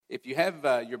If you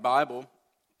have your Bible,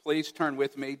 please turn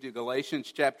with me to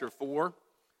Galatians chapter 4.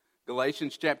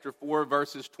 Galatians chapter 4,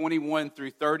 verses 21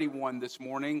 through 31 this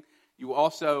morning. You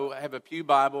also have a pew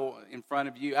Bible in front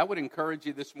of you. I would encourage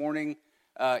you this morning,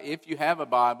 if you have a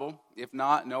Bible, if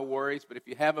not, no worries, but if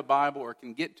you have a Bible or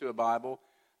can get to a Bible,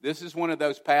 this is one of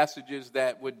those passages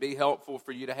that would be helpful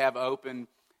for you to have open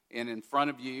and in front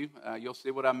of you. You'll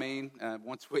see what I mean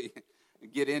once we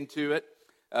get into it.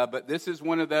 But this is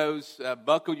one of those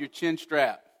buckle your chin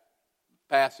strap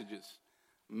passages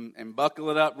and buckle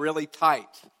it up really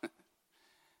tight.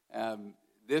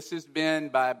 This has been,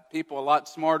 by people a lot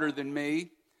smarter than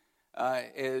me,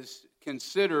 is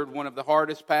considered one of the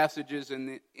hardest passages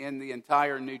in the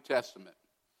entire New Testament.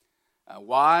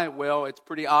 Why? Well, it's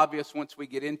pretty obvious once we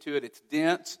get into it. It's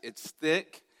dense, it's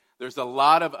thick. There's a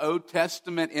lot of Old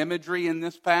Testament imagery in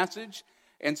this passage.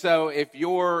 And so if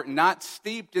you're not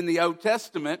steeped in the Old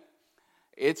Testament,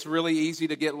 it's really easy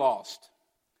to get lost.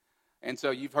 And so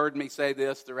you've heard me say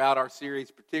this throughout our series,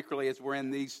 particularly as we're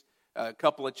in these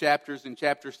couple of chapters, in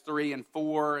chapters 3 and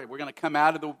 4. We're going to come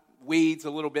out of the weeds a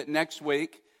little bit next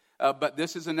week. But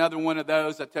this is another one of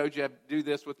those. I told you I do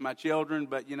this with my children,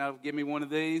 but, give me one of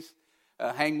these.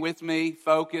 Hang with me,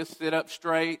 focus, sit up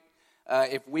straight.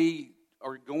 If we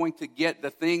are going to get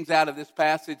the things out of this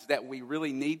passage that we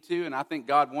really need to, and I think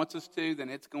God wants us to, then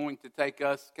it's going to take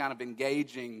us kind of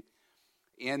engaging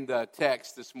in the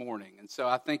text this morning. And so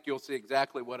I think you'll see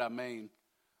exactly what I mean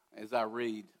as I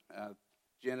read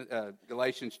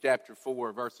Galatians chapter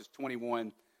 4, verses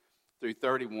 21 through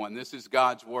 31. This is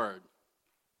God's word.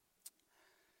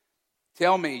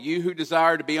 Tell me, you who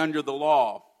desire to be under the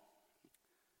law,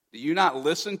 do you not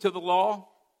listen to the law?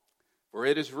 For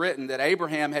it is written that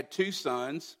Abraham had 2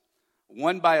 sons,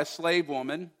 one by a slave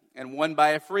woman and one by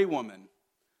a free woman.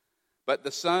 But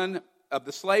the son of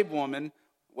the slave woman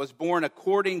was born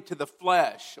according to the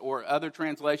flesh, or other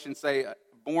translations say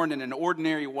born in an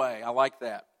ordinary way. I like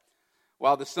that.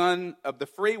 While the son of the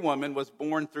free woman was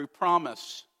born through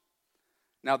promise.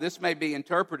 Now this may be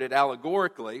interpreted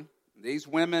allegorically. These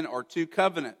women are 2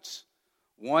 covenants.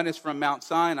 One is from Mount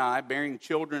Sinai, bearing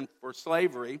children for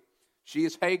slavery. She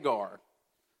is Hagar.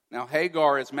 Now,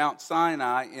 Hagar is Mount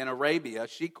Sinai in Arabia.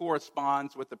 She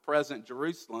corresponds with the present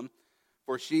Jerusalem,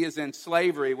 for she is in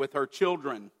slavery with her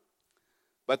children.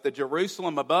 But the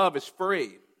Jerusalem above is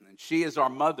free, and she is our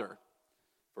mother.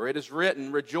 For it is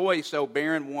written, rejoice, O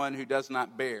barren one who does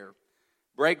not bear.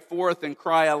 Break forth and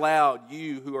cry aloud,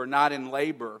 you who are not in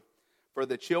labor. For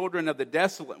the children of the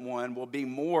desolate one will be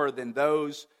more than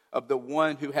those of the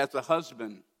one who has a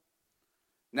husband.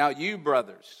 Now you,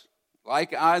 brothers,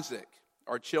 like Isaac,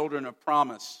 are children of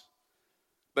promise.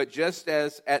 But just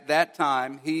as at that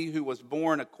time he who was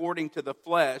born according to the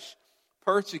flesh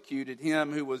persecuted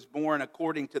him who was born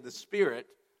according to the Spirit,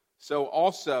 so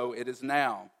also it is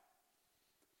now.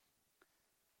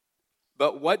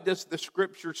 But what does the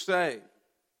Scripture say?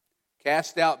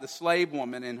 Cast out the slave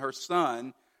woman and her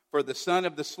son, for the son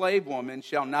of the slave woman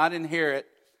shall not inherit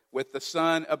with the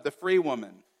son of the free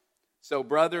woman. So,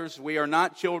 brothers, we are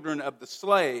not children of the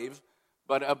slave,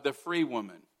 but of the free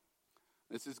woman.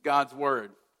 This is God's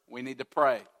word. We need to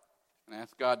pray and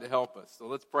ask God to help us. So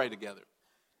let's pray together.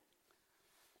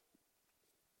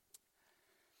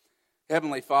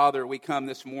 Heavenly Father, we come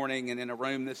this morning and in a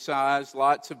room this size,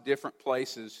 lots of different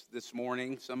places this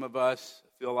morning. Some of us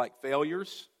feel like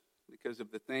failures because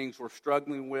of the things we're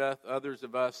struggling with. Others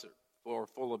of us are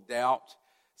full of doubt.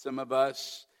 Some of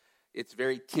us, it's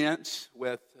very tense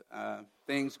with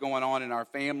things going on in our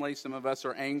family. Some of us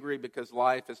are angry because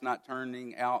life is not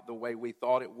turning out the way we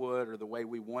thought it would or the way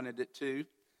we wanted it to.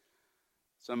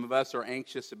 Some of us are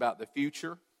anxious about the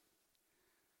future.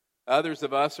 Others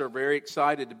of us are very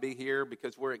excited to be here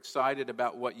because we're excited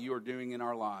about what you are doing in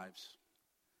our lives.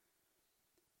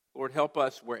 Lord, help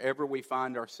us wherever we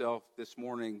find ourselves this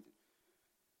morning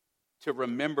to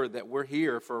remember that we're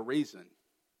here for a reason,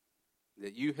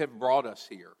 that you have brought us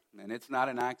here, and it's not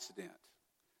an accident.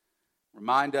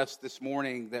 Remind us this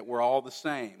morning that we're all the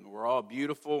same. We're all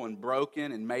beautiful and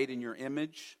broken and made in your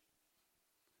image.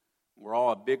 We're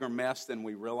all a bigger mess than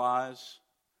we realize.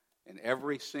 And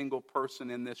every single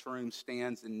person in this room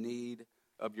stands in need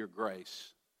of your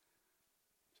grace.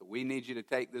 So we need you to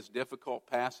take this difficult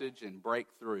passage and break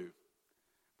through.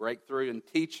 Break through and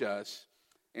teach us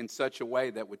in such a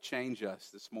way that would change us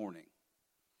this morning.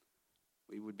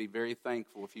 We would be very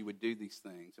thankful if you would do these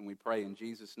things. And we pray in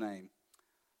Jesus' name.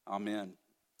 Amen.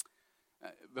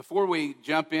 Before we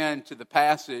jump into the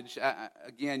passage,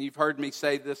 again, you've heard me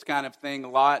say this kind of thing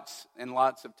lots and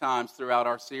lots of times throughout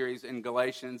our series in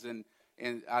Galatians, and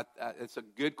it's a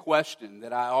good question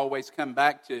that I always come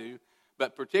back to.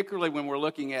 but particularly when we're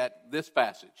looking at this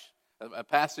passage, a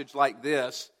passage like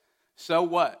this, so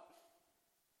what?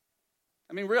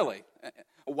 I mean, really,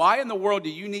 why in the world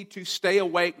do you need to stay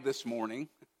awake this morning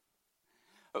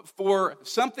for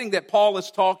something that Paul is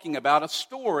talking about, a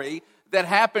story that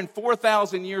happened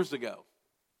 4,000 years ago?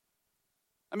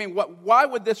 I mean, why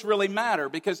would this really matter?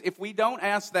 Because if we don't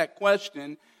ask that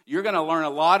question, you're going to learn a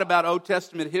lot about Old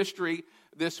Testament history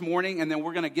this morning, and then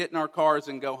we're going to get in our cars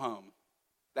and go home.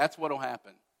 That's what will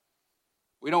happen.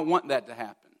 We don't want that to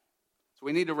happen. So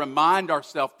we need to remind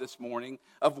ourselves this morning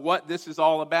of what this is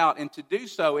all about. And to do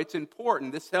so, it's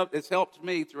important. This helped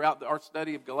me throughout our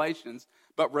study of Galatians.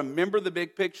 But remember the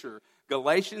big picture.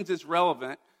 Galatians is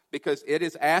relevant because it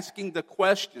is asking the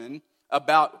question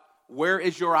about where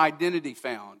is your identity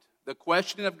found. The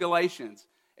question of Galatians.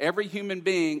 Every human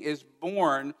being is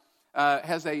born,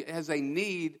 has a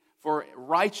need for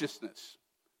righteousness.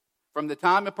 From the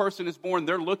time a person is born,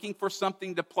 they're looking for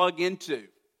something to plug into.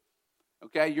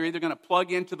 Okay, you're either going to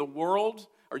plug into the world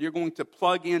or you're going to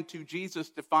plug into Jesus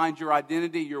to find your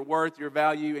identity, your worth, your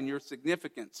value, and your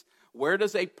significance. Where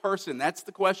does a person, that's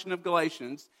the question of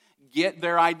Galatians, get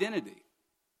their identity?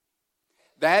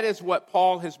 That is what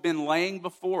Paul has been laying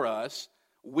before us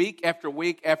week after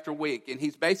week after week. And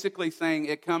he's basically saying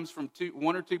it comes from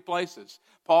one or two places.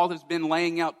 Paul has been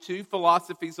laying out two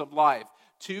philosophies of life,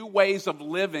 two ways of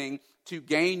living to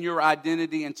gain your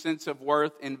identity and sense of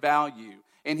worth and value.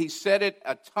 And he said it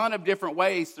a ton of different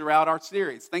ways throughout our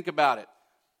series. Think about it.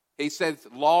 He says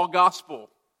law, gospel.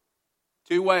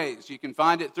 Two ways. You can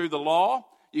find it through the law.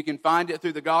 You can find it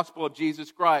through the gospel of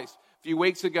Jesus Christ. A few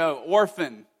weeks ago,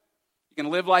 orphan. You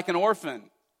can live like an orphan.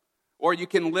 Or you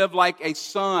can live like a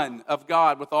son of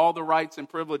God with all the rights and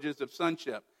privileges of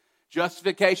sonship.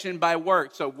 Justification by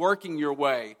work, so working your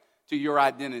way to your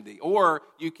identity. Or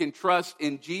you can trust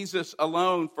in Jesus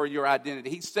alone for your identity.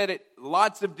 He said it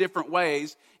lots of different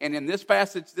ways. And in this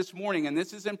passage this morning, and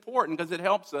this is important because it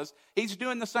helps us, he's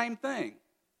doing the same thing.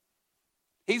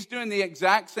 He's doing the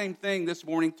exact same thing this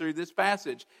morning through this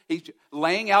passage. He's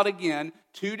laying out again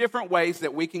two different ways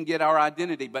that we can get our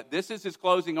identity. But this is his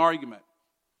closing argument.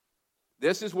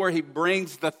 This is where he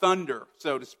brings the thunder,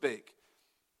 so to speak,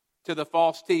 to the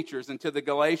false teachers and to the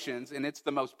Galatians, and it's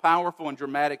the most powerful and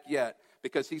dramatic yet,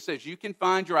 because he says you can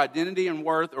find your identity and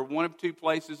worth or one of two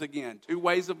places again, two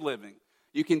ways of living.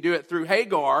 You can do it through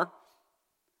Hagar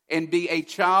and be a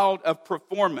child of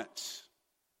performance,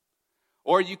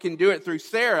 or you can do it through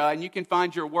Sarah, and you can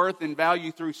find your worth and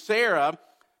value through Sarah,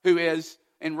 who is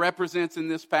and represents in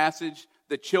this passage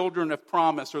the children of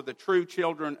promise or the true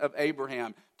children of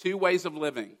Abraham. Two ways of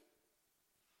living.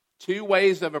 Two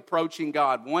ways of approaching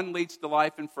God. One leads to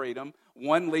life and freedom.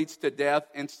 One leads to death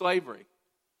and slavery.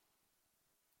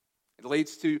 It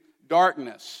leads to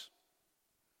darkness.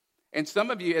 And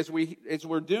some of you, as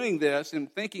we're doing this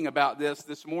and thinking about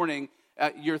this morning,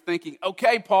 you're thinking,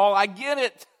 okay, Paul, I get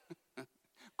it.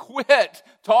 Quit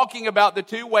talking about the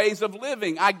two ways of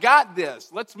living. I got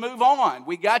this. Let's move on.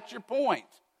 We got your point.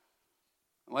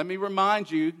 Let me remind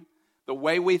you the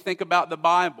way we think about the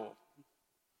Bible.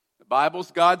 The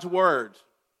Bible's God's Word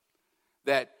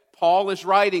that Paul is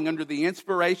writing under the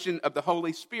inspiration of the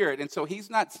Holy Spirit. And so he's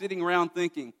not sitting around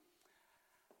thinking,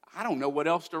 I don't know what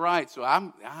else to write. So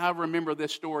I remember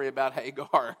this story about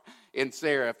Hagar and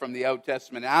Sarah from the Old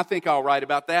Testament. And I think I'll write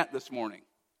about that this morning.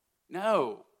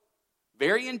 No.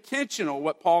 Very intentional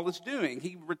what Paul is doing.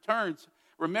 He returns.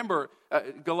 Remember,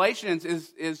 Galatians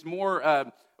is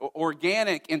more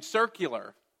organic and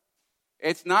circular.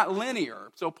 It's not linear.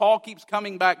 So Paul keeps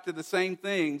coming back to the same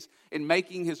things and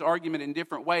making his argument in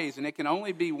different ways. And it can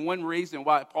only be one reason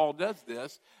why Paul does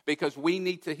this, because we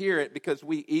need to hear it, because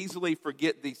we easily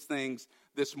forget these things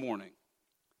this morning.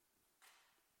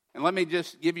 And let me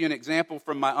just give you an example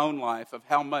from my own life of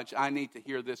how much I need to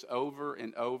hear this over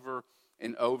and over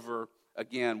and over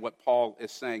again, what Paul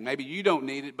is saying. Maybe you don't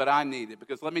need it, but I need it,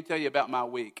 because let me tell you about my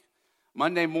week.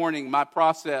 Monday morning, my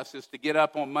process is to get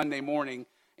up on Monday morning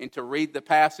and to read the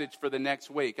passage for the next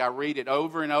week. I read it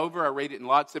over and over. I read it in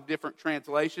lots of different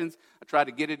translations. I try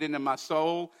to get it into my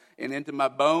soul and into my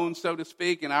bones, so to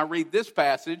speak. And I read this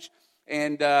passage,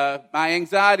 and my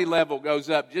anxiety level goes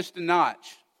up just a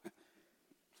notch.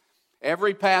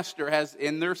 Every pastor has,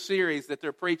 in their series that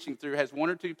they're preaching through, has one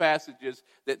or two passages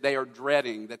that they are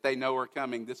dreading, that they know are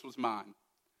coming. This was mine.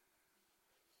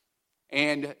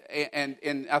 And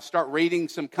I start reading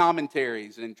some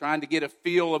commentaries and trying to get a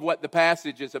feel of what the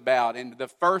passage is about. And the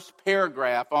first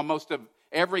paragraph, almost of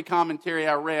every commentary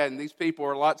I read, and these people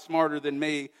are a lot smarter than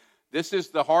me, this is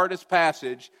the hardest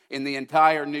passage in the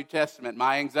entire New Testament.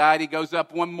 My anxiety goes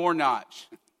up one more notch.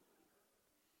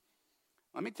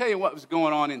 Let me tell you what was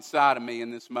going on inside of me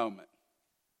in this moment.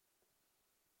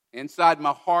 Inside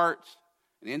my heart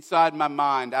and inside my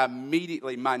mind,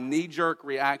 my knee-jerk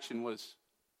reaction was,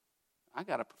 I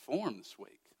got to perform this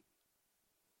week.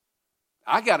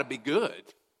 I got to be good.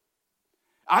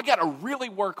 I got to really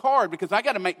work hard because I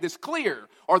got to make this clear.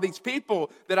 Or these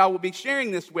people that I will be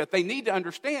sharing this with, they need to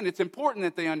understand. It's important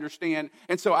that they understand.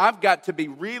 And so I've got to be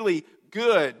really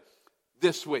good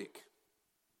this week.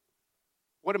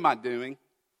 What am I doing?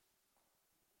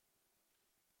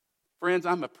 Friends,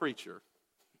 I'm a preacher.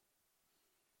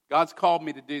 God's called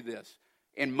me to do this.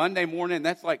 And Monday morning,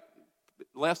 that's like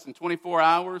less than 24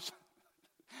 hours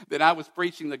that I was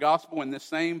preaching the gospel in this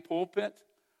same pulpit.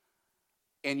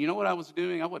 And you know what I was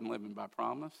doing? I wasn't living by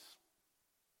promise.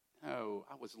 No,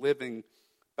 I was living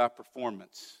by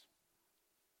performance.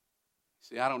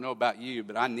 See, I don't know about you,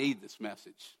 but I need this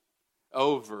message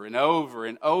over and over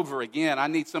and over again. I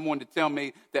need someone to tell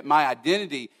me that my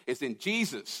identity is in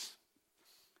Jesus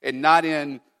and not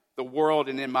in the world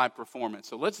and in my performance.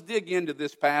 So let's dig into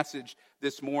this passage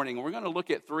this morning. We're going to look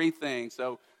at three things.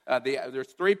 So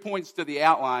there's 3 points to the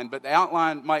outline, but the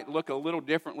outline might look a little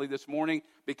differently this morning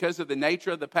because of the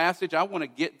nature of the passage. I want to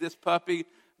get this puppy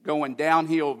going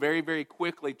downhill very, very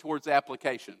quickly towards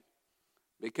application,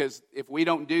 because if we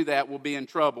don't do that, we'll be in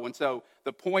trouble. And so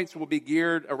the points will be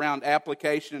geared around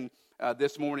application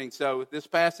this morning. So this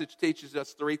passage teaches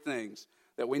us 3 things: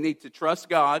 that we need to trust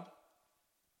God,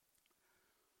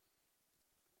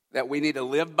 that we need to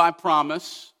live by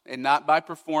promise and not by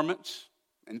performance,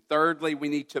 and thirdly, we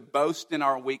need to boast in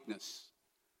our weakness.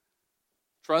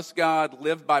 Trust God,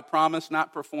 live by promise,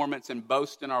 not performance, and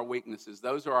boast in our weaknesses.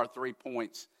 Those are our 3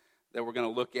 points that we're going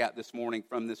to look at this morning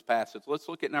from this passage. Let's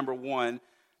look at number 1,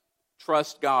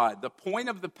 trust God. The point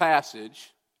of the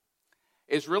passage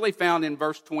is really found in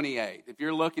verse 28. If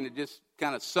you're looking to just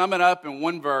kind of sum it up in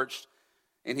one verse,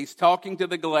 and he's talking to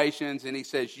the Galatians, and he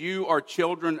says, you are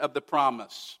children of the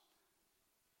promise.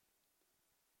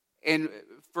 And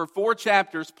for 4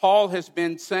 chapters, Paul has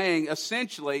been saying,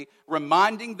 essentially,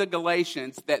 reminding the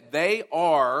Galatians that they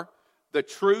are the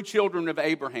true children of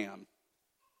Abraham.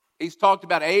 He's talked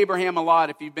about Abraham a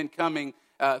lot if you've been coming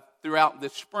throughout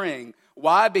this spring.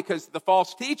 Why? Because the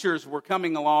false teachers were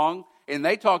coming along, and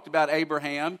they talked about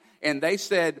Abraham, and they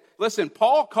said, listen,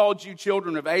 Paul called you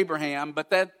children of Abraham,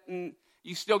 but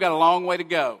you still got a long way to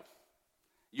go.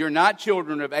 You're not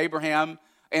children of Abraham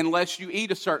unless you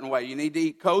eat a certain way. You need to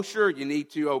eat kosher. You need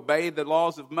to obey the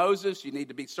laws of Moses. You need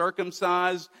to be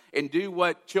circumcised and do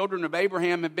what children of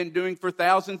Abraham have been doing for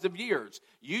thousands of years.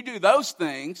 You do those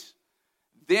things,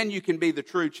 then you can be the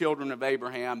true children of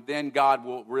Abraham. Then God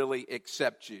will really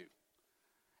accept you.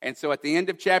 And so at the end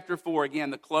of chapter 4, again,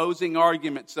 the closing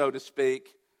argument, so to speak,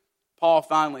 Paul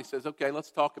finally says, okay,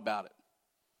 let's talk about it.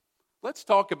 Let's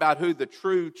talk about who the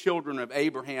true children of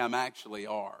Abraham actually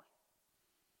are.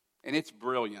 And it's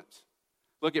brilliant.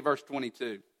 Look at verse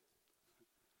 22.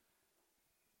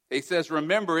 He says,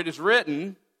 remember, it is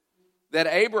written that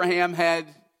Abraham had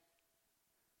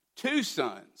 2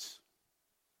 sons.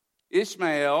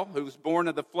 Ishmael, who was born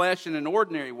of the flesh in an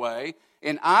ordinary way,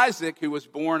 and Isaac, who was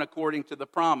born according to the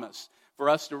promise. For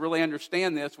us to really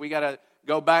understand this, we got to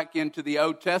go back into the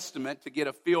Old Testament to get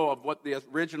a feel of what the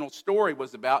original story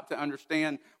was about, to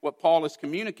understand what Paul is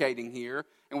communicating here.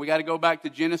 And we got to go back to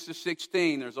Genesis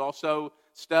 16. There's also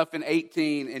stuff in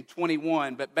 18 and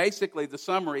 21. But basically the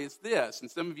summary is this, and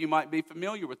some of you might be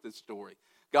familiar with this story.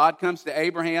 God comes to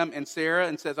Abraham and Sarah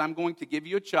and says, I'm going to give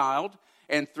you a child,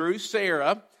 and through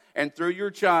Sarah and through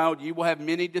your child you will have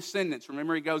many descendants.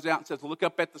 Remember, he goes out and says, look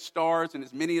up at the stars, and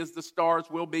as many as the stars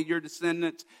will be your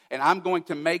descendants, and I'm going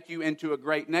to make you into a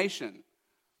great nation.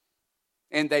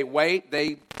 And they wait.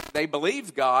 They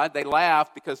believe God. They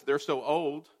laugh because they're so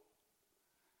old.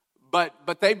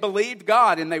 But they believed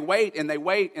God, and they wait, and they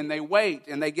wait, and they wait,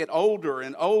 and they get older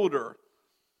and older,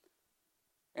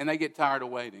 and they get tired of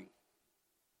waiting.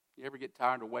 You ever get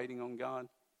tired of waiting on God?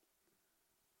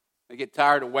 They get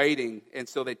tired of waiting, and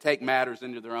so they take matters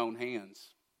into their own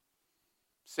hands.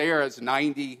 Sarah's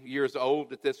 90 years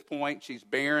old at this point. She's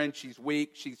barren, she's weak,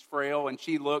 she's frail, and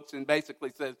she looks and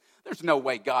basically says, there's no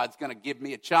way God's going to give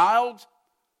me a child.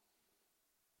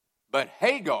 But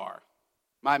Hagar,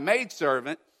 my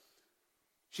maidservant,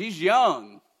 she's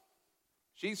young,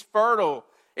 she's fertile,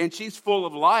 and she's full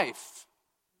of life.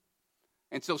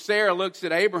 And so Sarah looks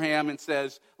at Abraham and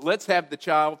says, let's have the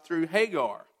child through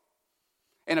Hagar.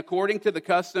 And according to the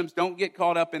customs, don't get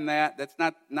caught up in that. That's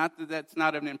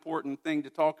not an important thing to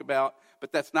talk about,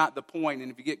 but that's not the point.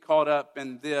 And if you get caught up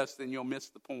in this, then you'll miss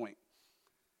the point.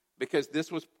 Because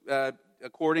this was,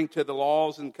 according to the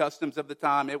laws and customs of the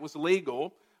time, it was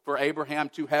legal for Abraham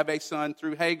to have a son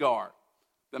through Hagar,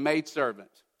 the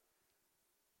maidservant.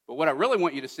 But what I really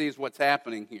want you to see is what's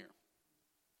happening here.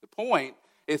 The point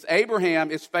is Abraham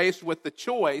is faced with the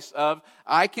choice of,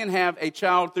 I can have a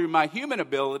child through my human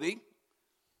ability,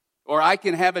 or I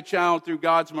can have a child through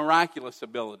God's miraculous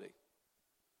ability.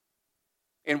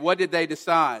 And what did they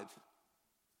decide?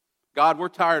 God, we're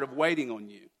tired of waiting on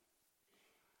you.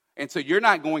 And so you're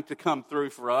not going to come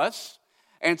through for us.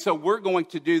 And so we're going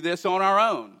to do this on our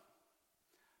own.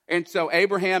 And so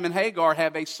Abraham and Hagar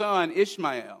have a son,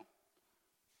 Ishmael.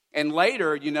 And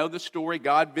later, you know the story,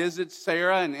 God visits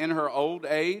Sarah, and in her old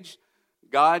age,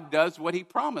 God does what he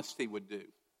promised he would do.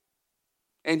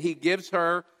 And he gives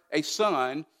her a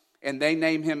son, and they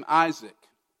name him Isaac.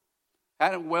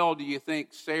 How well do you think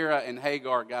Sarah and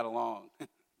Hagar got along?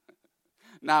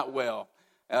 Not well.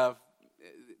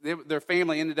 Their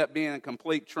family ended up being a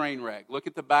complete train wreck. Look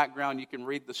at the background. You can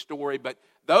read the story. But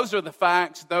those are the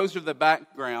facts. Those are the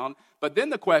background. But then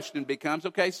the question becomes,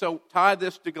 okay, so tie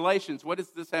this to Galatians. What does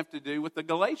this have to do with the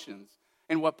Galatians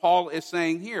and what Paul is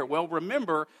saying here? Well,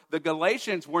 remember, the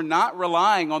Galatians were not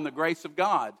relying on the grace of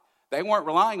God. They weren't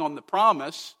relying on the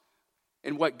promise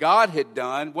and what God had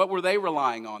done. What were they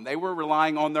relying on? They were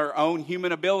relying on their own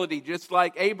human ability, just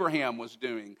like Abraham was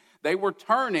doing. They were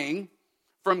turning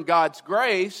from God's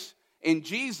grace in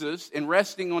Jesus and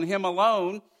resting on him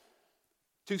alone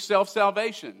to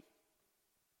self-salvation.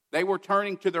 They were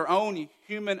turning to their own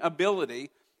human ability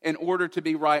in order to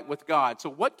be right with God. So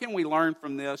what can we learn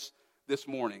from this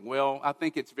morning? Well, I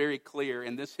think it's very clear,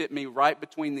 and this hit me right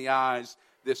between the eyes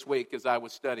this week as I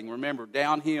was studying. Remember,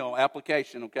 downhill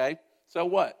application, okay? So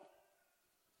what?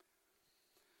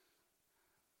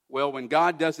 Well, when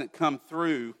God doesn't come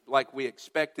through like we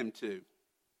expect him to,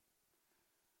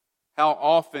 how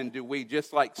often do we,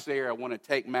 just like Sarah, want to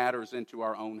take matters into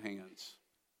our own hands?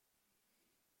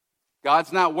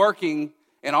 God's not working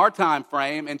in our time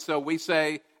frame, and so we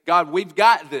say, God, we've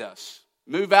got this.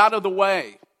 Move out of the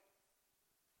way.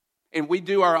 And we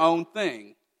do our own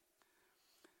thing.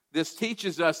 This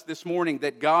teaches us this morning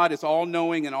that God is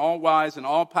all-knowing and all-wise and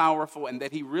all-powerful, and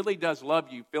that he really does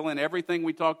love you. Fill in everything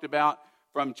we talked about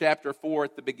from chapter 4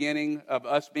 at the beginning of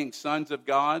us being sons of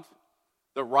God,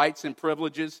 the rights and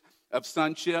privileges of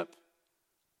sonship.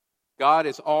 God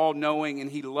is all-knowing, and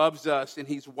he loves us, and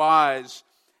he's wise.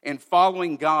 And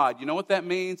following God, you know what that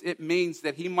means? It means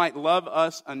that he might love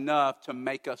us enough to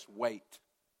make us wait.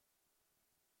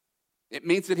 It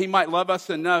means that he might love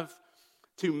us enough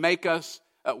to make us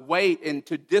wait and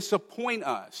to disappoint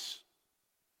us.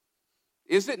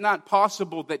 Is it not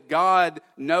possible that God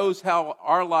knows how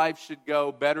our life should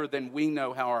go better than we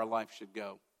know how our life should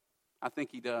go? I think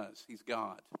he does. He's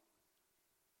God.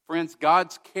 Friends,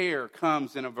 God's care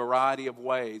comes in a variety of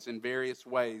ways, in various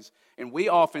ways. And we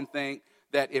often think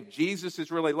that if Jesus is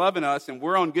really loving us and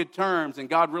we're on good terms and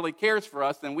God really cares for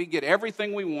us, then we get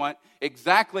everything we want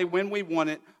exactly when we want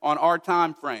it on our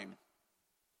time frame.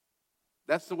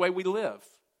 That's the way we live.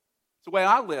 It's the way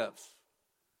I live.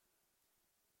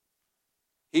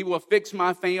 He will fix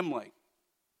my family.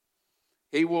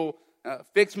 He will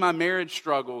fix my marriage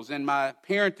struggles and my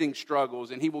parenting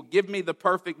struggles, and he will give me the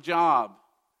perfect job.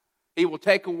 He will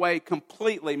take away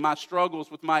completely my struggles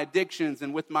with my addictions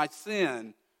and with my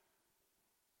sin.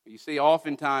 You see,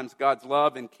 oftentimes God's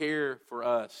love and care for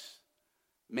us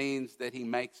means that he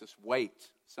makes us wait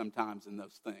sometimes in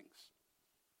those things.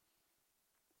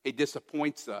 He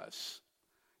disappoints us.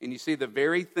 And you see, the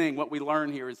very thing, what we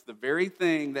learn here is the very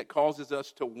thing that causes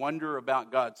us to wonder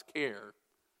about God's care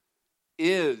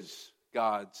is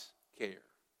God's care.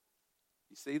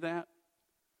 You see that?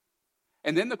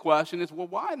 And then the question is, well,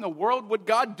 why in the world would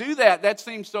God do that? That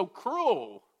seems so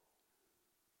cruel.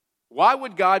 Why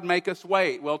would God make us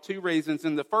wait? Well, two reasons.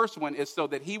 And the first one is so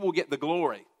that he will get the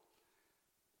glory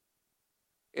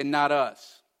and not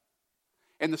us.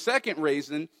 And the second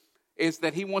reason is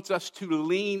that he wants us to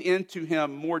lean into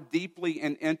him more deeply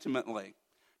and intimately.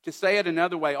 To say it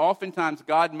another way, oftentimes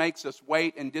God makes us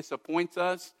wait and disappoints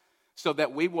us so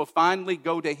that we will finally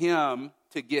go to him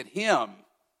to get him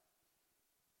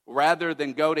rather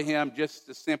than go to him just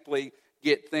to simply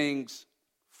get things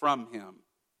from him.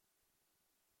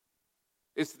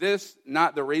 Is this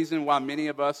not the reason why many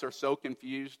of us are so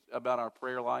confused about our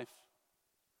prayer life?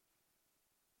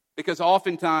 Because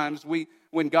oftentimes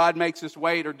when God makes us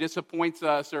wait or disappoints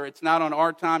us or it's not on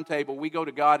our timetable, we go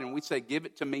to God and we say, give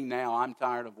it to me now. I'm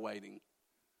tired of waiting.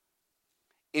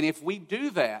 And if we do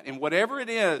that, and whatever it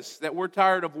is that we're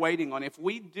tired of waiting on, if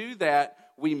we do that,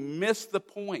 we miss the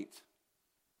point.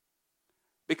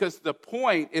 Because the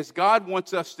point is God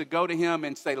wants us to go to him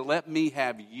and say, let me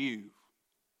have you.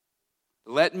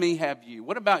 Let me have you.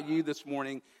 What about you this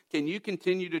morning? Can you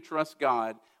continue to trust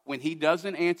God when he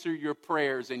doesn't answer your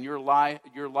prayers and your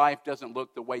life doesn't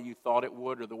look the way you thought it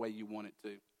would or the way you want it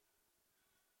to?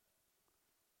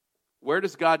 Where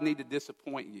does God need to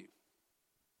disappoint you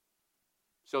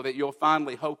so that you'll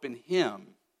finally hope in him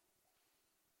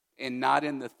and not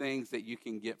in the things that you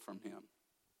can get from him?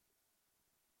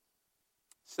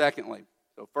 Secondly,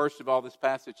 so first of all, this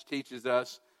passage teaches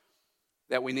us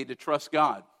that we need to trust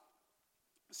God.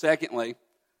 Secondly,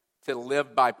 to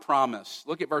live by promise.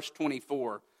 Look at verse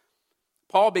 24.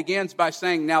 Paul begins by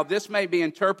saying, now this may be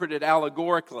interpreted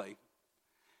allegorically.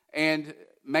 And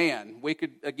man, we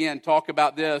could, again, talk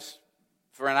about this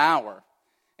for an hour.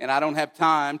 And I don't have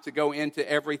time to go into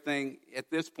everything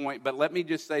at this point, but let me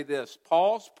just say this.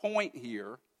 Paul's point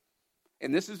here,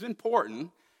 and this is important,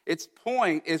 its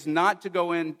point is not to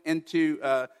go into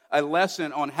a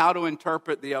lesson on how to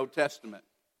interpret the Old Testament.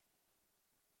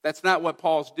 That's not what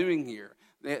Paul's doing here.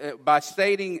 By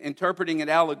interpreting it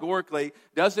allegorically,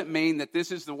 doesn't mean that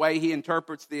this is the way he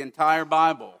interprets the entire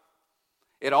Bible.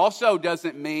 It also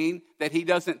doesn't mean that he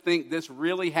doesn't think this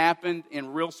really happened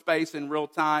in real space and real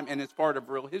time and is part of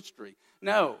real history.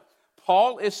 No,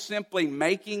 Paul is simply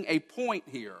making a point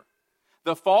here.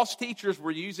 The false teachers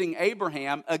were using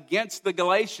Abraham against the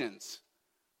Galatians.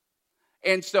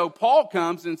 And so Paul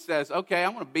comes and says, okay,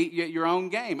 I'm going to beat you at your own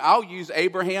game. I'll use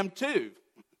Abraham too.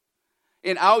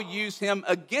 And I'll use him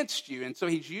against you. And so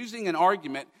he's using an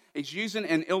argument. He's using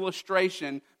an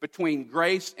illustration between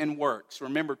grace and works.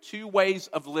 Remember, two ways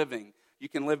of living. You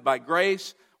can live by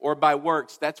grace or by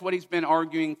works. That's what he's been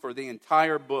arguing for the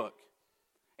entire book.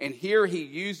 And here he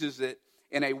uses it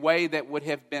in a way that would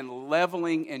have been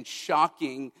leveling and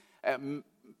shocking,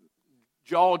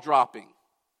 jaw-dropping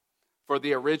for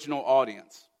the original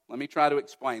audience. Let me try to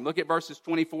explain. Look at verses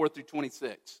 24 through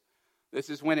 26. This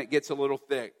is when it gets a little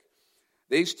thick.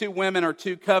 These two women are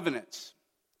two covenants.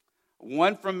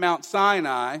 One from Mount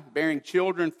Sinai, bearing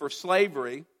children for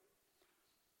slavery.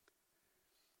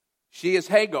 She is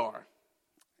Hagar.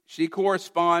 She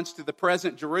corresponds to the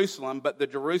present Jerusalem, but the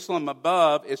Jerusalem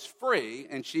above is free,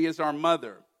 and she is our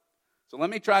mother. So let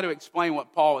me try to explain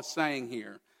what Paul is saying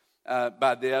here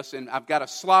by this. And I've got a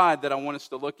slide that I want us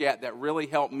to look at that really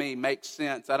helped me make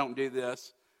sense. I don't do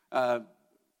this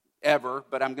ever,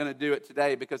 but I'm going to do it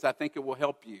today because I think it will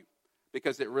help you,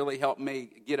 because it really helped me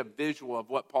get a visual of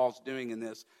what Paul's doing in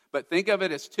this. But think of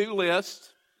it as two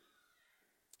lists.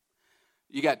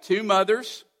 You got two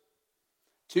mothers,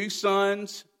 two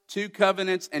sons, two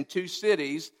covenants, and two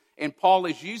cities. And Paul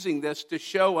is using this to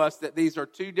show us that these are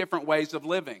two different ways of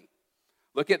living.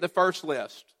 Look at the first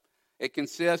list. It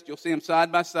consists, you'll see them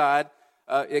side by side.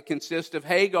 It consists of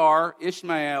Hagar,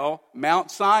 Ishmael, Mount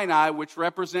Sinai, which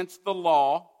represents the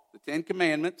law, the Ten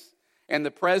Commandments, and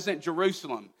the present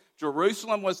Jerusalem.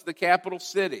 Jerusalem was the capital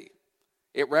city.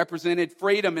 It represented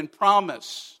freedom and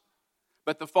promise.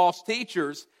 But the false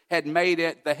teachers had made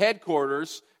it the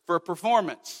headquarters for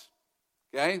performance.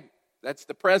 Okay? That's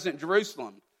the present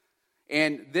Jerusalem.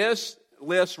 And this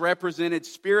list represented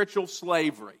spiritual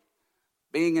slavery,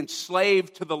 being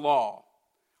enslaved to the law,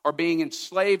 or being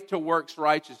enslaved to works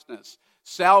righteousness.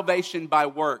 Salvation by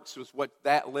works was what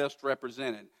that list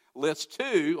represented. List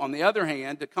 2, on the other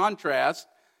hand, to contrast,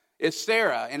 is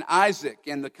Sarah and Isaac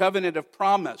and the covenant of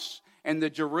promise and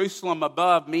the Jerusalem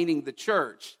above, meaning the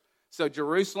church. So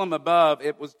Jerusalem above,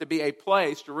 it was to be a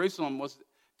place, Jerusalem was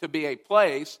to be a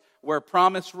place where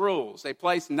promise rules. A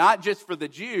place not just for the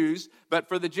Jews, but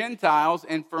for the Gentiles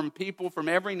and from people from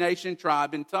every nation,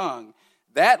 tribe, and tongue.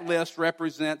 That list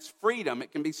represents freedom.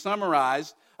 It can be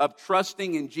summarized of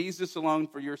trusting in Jesus alone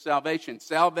for your salvation.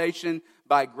 Salvation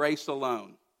by grace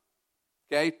alone.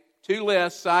 Okay? Two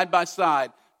lists side by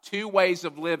side. Two ways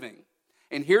of living.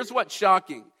 And here's what's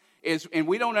shocking is, and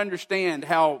we don't understand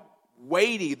how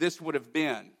weighty this would have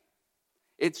been.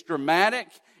 It's dramatic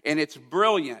and it's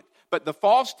brilliant. But the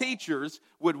false teachers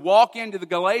would walk into the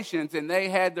Galatians and they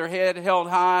had their head held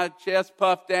high, chest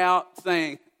puffed out,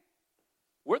 saying,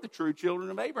 we're the true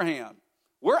children of Abraham.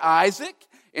 We're Isaac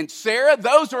and Sarah.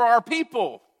 Those are our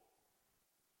people.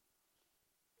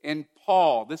 And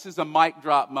Paul, this is a mic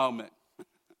drop moment.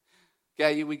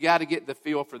 Okay, we got to get the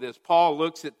feel for this. Paul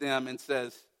looks at them and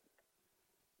says,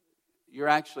 you're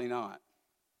actually not.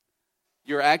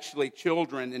 You're actually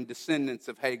children and descendants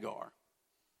of Hagar.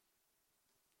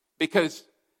 Because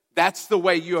that's the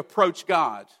way you approach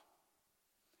God.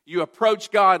 You approach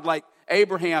God like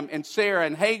Abraham and Sarah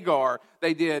and Hagar,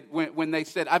 they did when they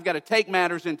said, I've got to take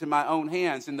matters into my own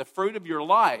hands. And the fruit of your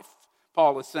life,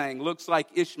 Paul is saying, looks like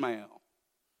Ishmael.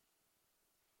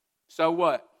 So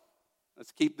what?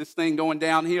 Let's keep this thing going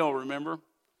downhill, remember?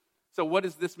 So what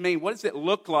does this mean? What does it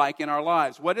look like in our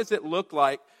lives? What does it look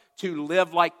like to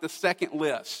live like the second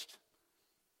list?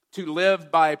 To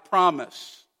live by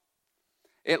promise?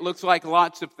 It looks like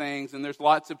lots of things, and there's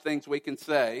lots of things we can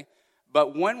say.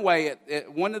 But one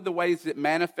of the ways it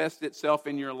manifests itself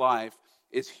in your life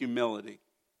is humility.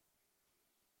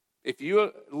 If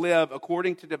you live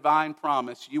according to divine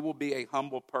promise, you will be a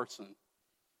humble person.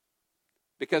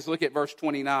 Because look at verse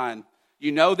 29.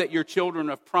 You know that you're children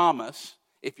of promise.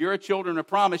 If you're a children of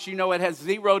promise, you know it has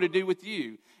zero to do with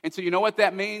you. And so you know what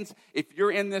that means? If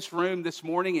you're in this room this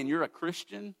morning and you're a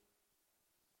Christian,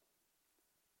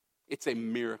 it's a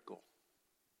miracle.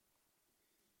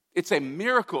 It's a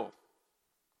miracle.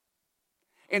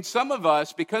 And some of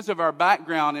us, because of our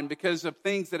background and because of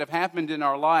things that have happened in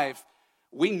our life,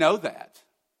 we know that.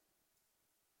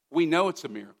 We know it's a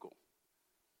miracle.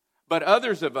 But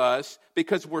others of us,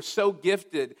 because we're so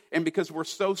gifted and because we're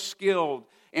so skilled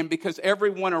and because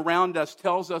everyone around us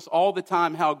tells us all the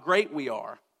time how great we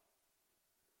are,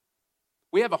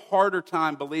 we have a harder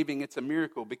time believing it's a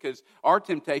miracle because our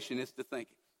temptation is to think,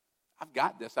 I've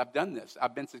got this, I've done this,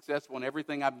 I've been successful in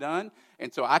everything I've done,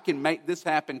 and so I can make this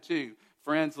happen too.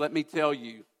 Friends, let me tell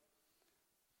you,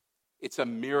 it's a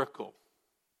miracle.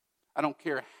 I don't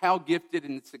care how gifted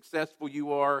and successful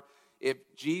you are. If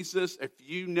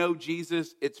you know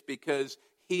Jesus, it's because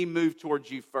he moved towards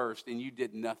you first and you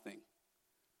did nothing.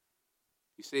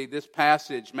 You see, this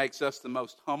passage makes us the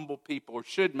most humble people, or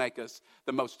should make us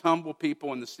the most humble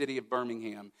people in the city of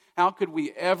Birmingham. How could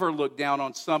we ever look down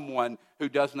on someone who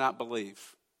does not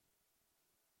believe?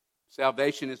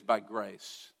 Salvation is by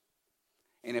grace.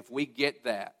 And if we get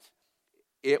that,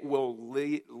 it will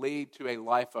lead to a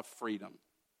life of freedom.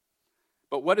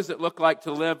 But what does it look like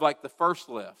to live like the first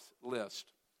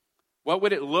list? What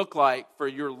would it look like for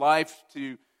your life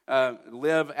to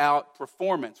live out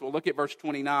performance? Well, look at verse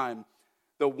 29.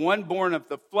 The one born of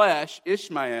the flesh,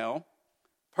 Ishmael,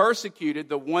 persecuted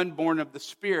the one born of the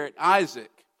Spirit,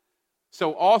 Isaac.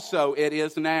 So also it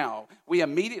is now. We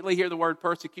immediately hear the word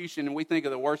persecution and we think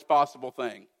of the worst possible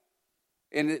thing.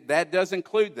 And that does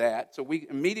include that. So we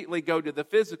immediately go to the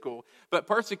physical. But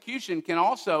persecution can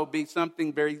also be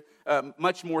something very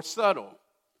much more subtle.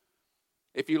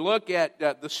 If you look at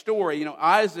the story,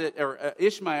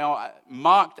 Ishmael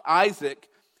mocked Isaac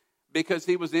because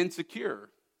he was insecure.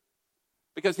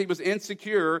 Because he was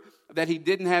insecure that he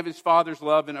didn't have his father's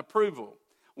love and approval.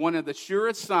 One of the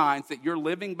surest signs that you're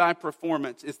living by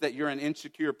performance is that you're an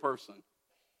insecure person.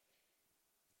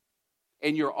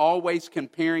 And you're always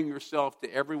comparing yourself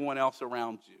to everyone else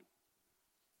around you.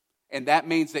 And that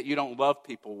means that you don't love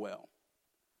people well.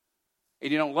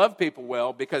 And you don't love people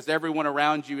well because everyone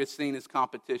around you is seen as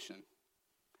competition.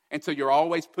 And so you're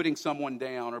always putting someone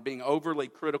down or being overly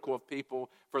critical of people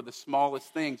for the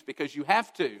smallest things because you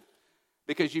have to.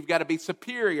 Because you've got to be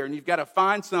superior and you've got to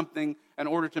find something in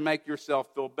order to make yourself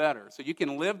feel better. So you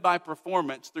can live by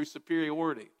performance through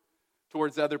superiority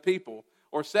towards other people.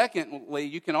 Or secondly,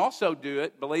 you can also do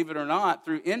it, believe it or not,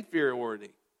 through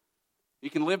inferiority. You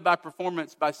can live by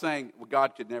performance by saying, well,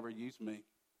 God could never use me.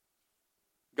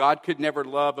 God could never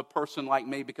love a person like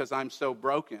me because I'm so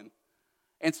broken.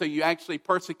 And so you actually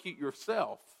persecute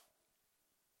yourself.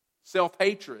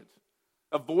 Self-hatred,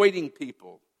 avoiding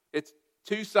people. It's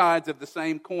two sides of the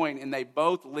same coin, and they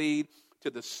both lead to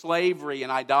the slavery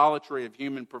and idolatry of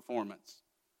human performance.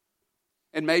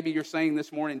 And maybe you're saying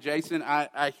this morning, Jason,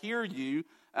 I hear you,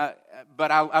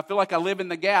 but I feel like I live in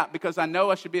the gap because I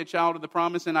know I should be a child of the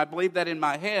promise, and I believe that in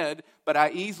my head, but I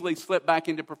easily slip back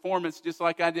into performance just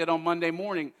like I did on Monday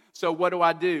morning. So what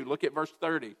do? Look at verse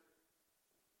 30.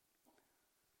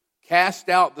 Cast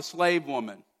out the slave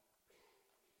woman.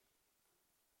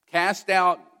 Cast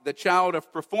out the child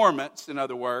of performance, in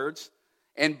other words,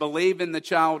 and believe in the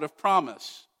child of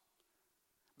promise.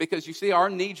 Because you see,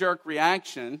 our knee-jerk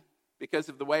reaction, because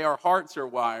of the way our hearts are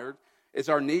wired, is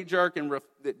our knee-jerk and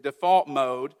default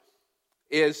mode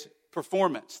is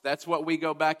performance. That's what we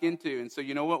go back into. And so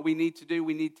you know what we need to do?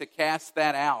 We need to cast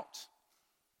that out.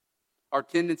 Our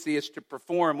tendency is to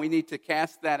perform. We need to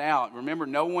cast that out. Remember,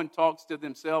 no one talks to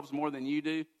themselves more than you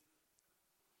do.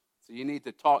 So you need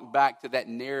to talk back to that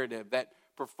narrative, that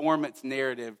performance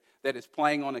narrative that is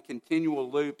playing on a continual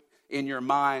loop in your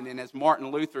mind. And as Martin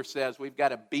Luther says, we've got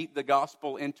to beat the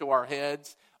gospel into our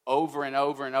heads over and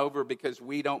over and over because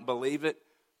we don't believe it.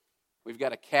 We've got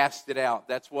to cast it out.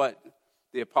 That's what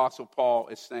the Apostle Paul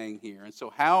is saying here. And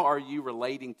so how are you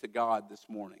relating to God this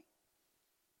morning?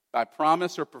 By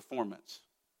promise or performance?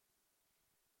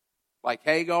 Like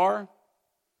Hagar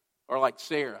or like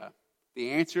Sarah?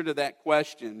 The answer to that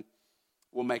question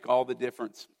will make all the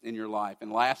difference in your life.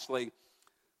 And lastly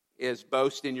is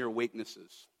boast in your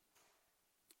weaknesses.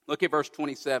 Look at verse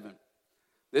 27.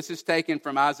 This is taken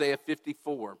from Isaiah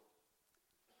 54.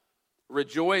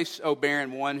 Rejoice, O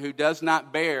barren one who does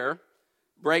not bear.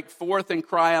 Break forth and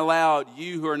cry aloud,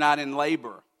 you who are not in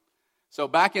labor. So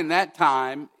back in that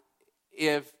time,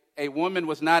 if a woman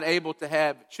was not able to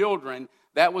have children,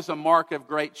 that was a mark of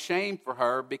great shame for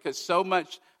her, because so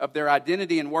much of their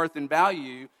identity and worth and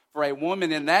value for a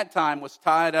woman in that time was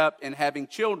tied up in having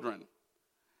children.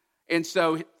 And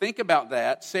so think about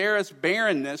that. Sarah's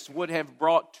barrenness would have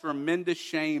brought tremendous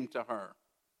shame to her.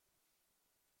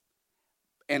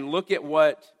 And look at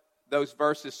what those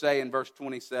verses say in verse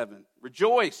 27.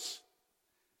 Rejoice,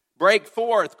 break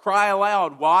forth, cry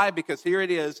aloud. Why? Because here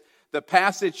it is. The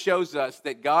passage shows us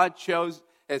that God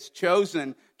has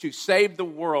chosen to save the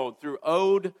world through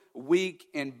old, weak,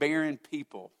 and barren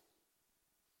people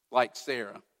like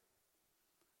Sarah.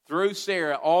 Through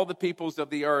Sarah, all the peoples of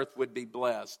the earth would be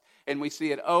blessed. And we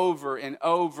see it over and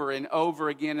over and over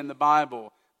again in the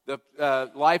Bible.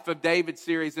 The Life of David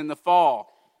series in the fall.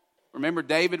 Remember,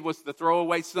 David was the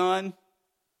throwaway son?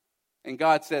 And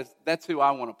God says, that's who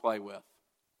I want to play with.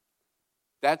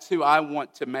 That's who I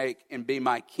want to make and be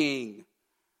my king.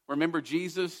 Remember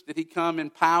Jesus? Did he come in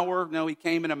power? No, he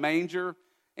came in a manger,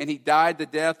 and he died the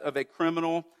death of a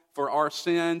criminal for our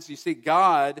sins. You see,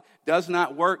 God does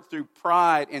not work through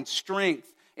pride and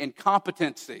strength and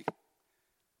competency.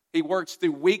 He works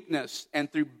through weakness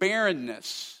and through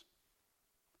barrenness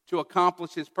to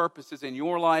accomplish his purposes in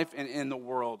your life and in the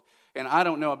world. And I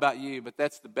don't know about you, but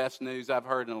that's the best news I've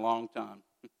heard in a long time.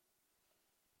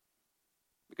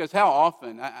 Because how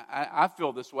often, I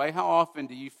feel this way, how often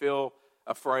do you feel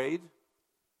afraid?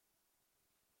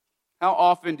 How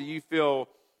often do you feel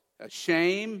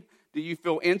ashamed? Do you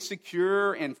feel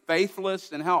insecure and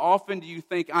faithless? And how often do you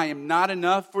think, I am not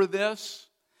enough for this?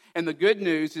 And the good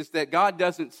news is that God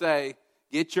doesn't say,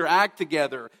 get your act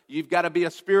together. You've got to be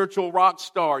a spiritual rock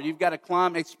star. You've got to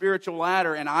climb a spiritual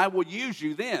ladder, and I will use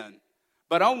you then,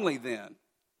 but only then.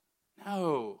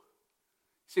 No.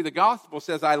 See, the gospel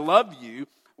says, I love you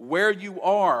where you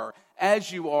are,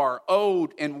 as you are,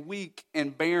 old and weak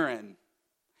and barren.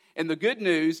 And the good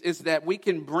news is that we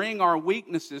can bring our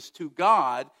weaknesses to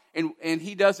God, and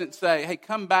he doesn't say, hey,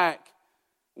 come back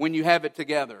when you have it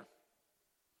together.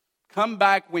 Come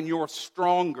back when you're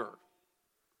stronger.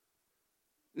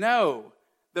 No,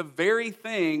 the very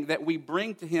thing that we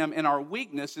bring to him in our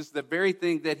weakness is the very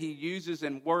thing that he uses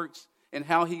and works and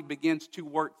how he begins to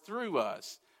work through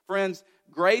us. Friends,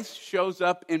 grace shows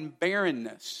up in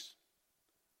barrenness.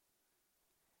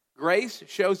 Grace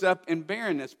shows up in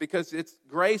barrenness because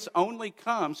grace only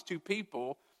comes to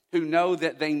people who know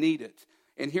that they need it.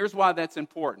 And here's why that's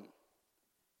important.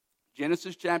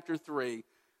 Genesis chapter 3,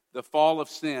 the fall of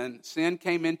sin. Sin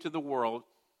came into the world.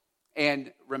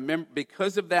 And remember,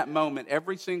 because of that moment,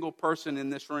 every single person in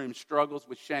this room struggles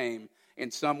with shame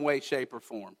in some way, shape, or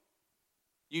form.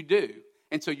 You do.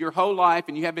 And so your whole life,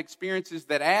 and you have experiences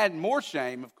that add more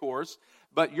shame, of course,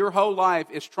 but your whole life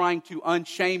is trying to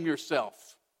unshame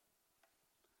yourself.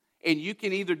 And you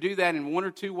can either do that in one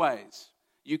or two ways.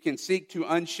 You can seek to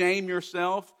unshame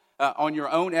yourself on your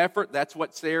own effort. That's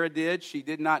what Sarah did. She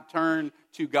did not turn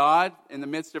to God in the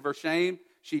midst of her shame.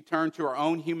 She turned to her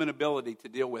own human ability to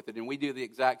deal with it. And we do the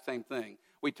exact same thing.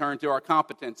 We turn to our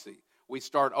competency. We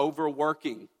start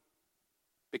overworking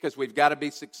because we've got to be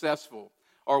successful.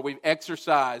 Or we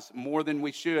exercise more than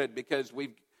we should because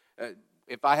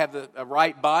if I have a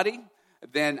right body,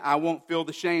 then I won't feel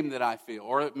the shame that I feel.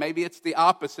 Or maybe it's the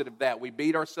opposite of that. We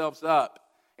beat ourselves up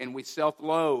and we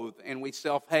self-loathe and we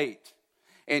self-hate.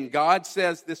 And God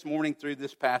says this morning through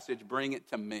this passage, bring it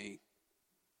to me.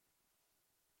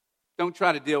 Don't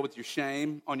try to deal with your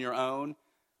shame on your own.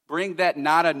 Bring that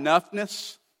not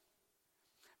enoughness.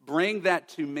 Bring that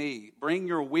to me. Bring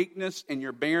your weakness and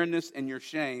your barrenness and your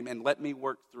shame and let me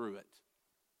work through it.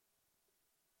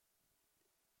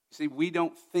 See, we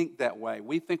don't think that way.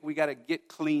 We think we got to get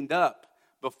cleaned up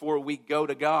before we go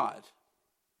to God.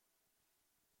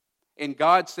 And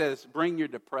God says, bring your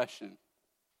depression.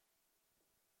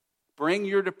 Bring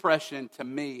your depression to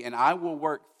me and I will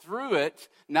work through it,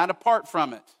 not apart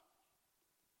from it.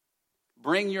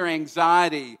 Bring your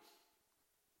anxiety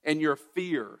and your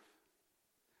fear.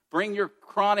 Bring your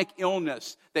chronic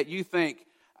illness that you think,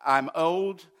 I'm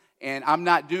old and I'm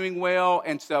not doing well,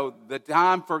 and so the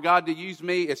time for God to use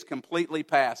me is completely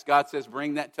past. God says,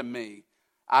 bring that to me.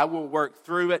 I will work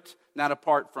through it, not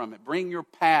apart from it. Bring your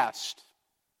past.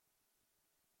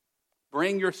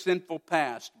 Bring your sinful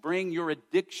past. Bring your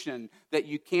addiction that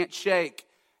you can't shake.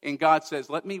 And God says,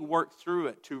 let me work through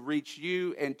it to reach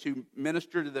you and to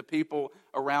minister to the people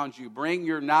around you. Bring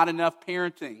your not enough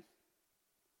parenting.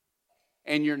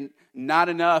 and you're not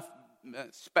enough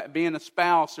being a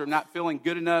spouse or not feeling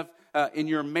good enough in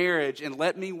your marriage, and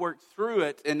let me work through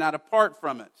it and not apart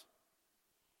from it.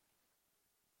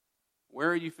 Where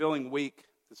are you feeling weak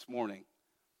this morning?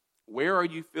 Where are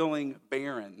you feeling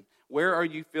barren? Where are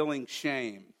you feeling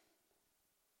shame?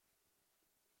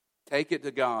 Take it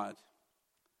to God.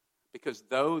 Because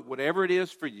whatever it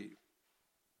is for you,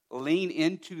 lean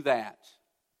into that,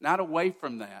 not away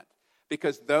from that.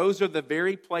 Because those are the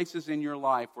very places in your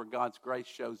life where God's grace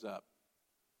shows up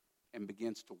and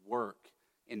begins to work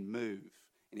and move.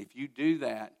 And if you do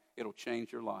that, it'll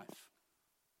change your life.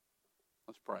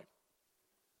 Let's pray.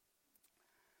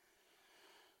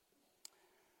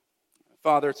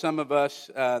 Father, some of us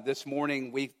this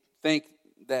morning, we think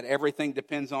that everything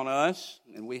depends on us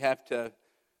and we have to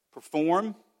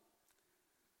perform.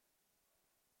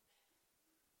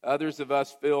 Others of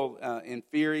us feel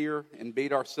inferior and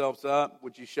beat ourselves up.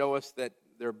 Would you show us that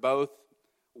they're both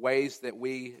ways that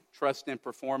we trust in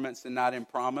performance and not in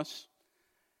promise?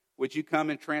 Would you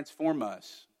come and transform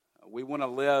us? We want to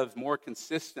live more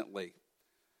consistently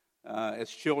as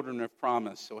children of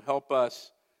promise. So help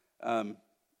us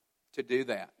to do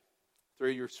that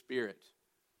through your Spirit.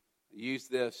 Use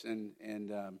this and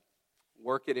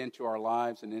work it into our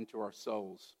lives and into our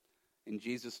souls. In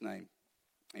Jesus' name,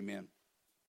 amen.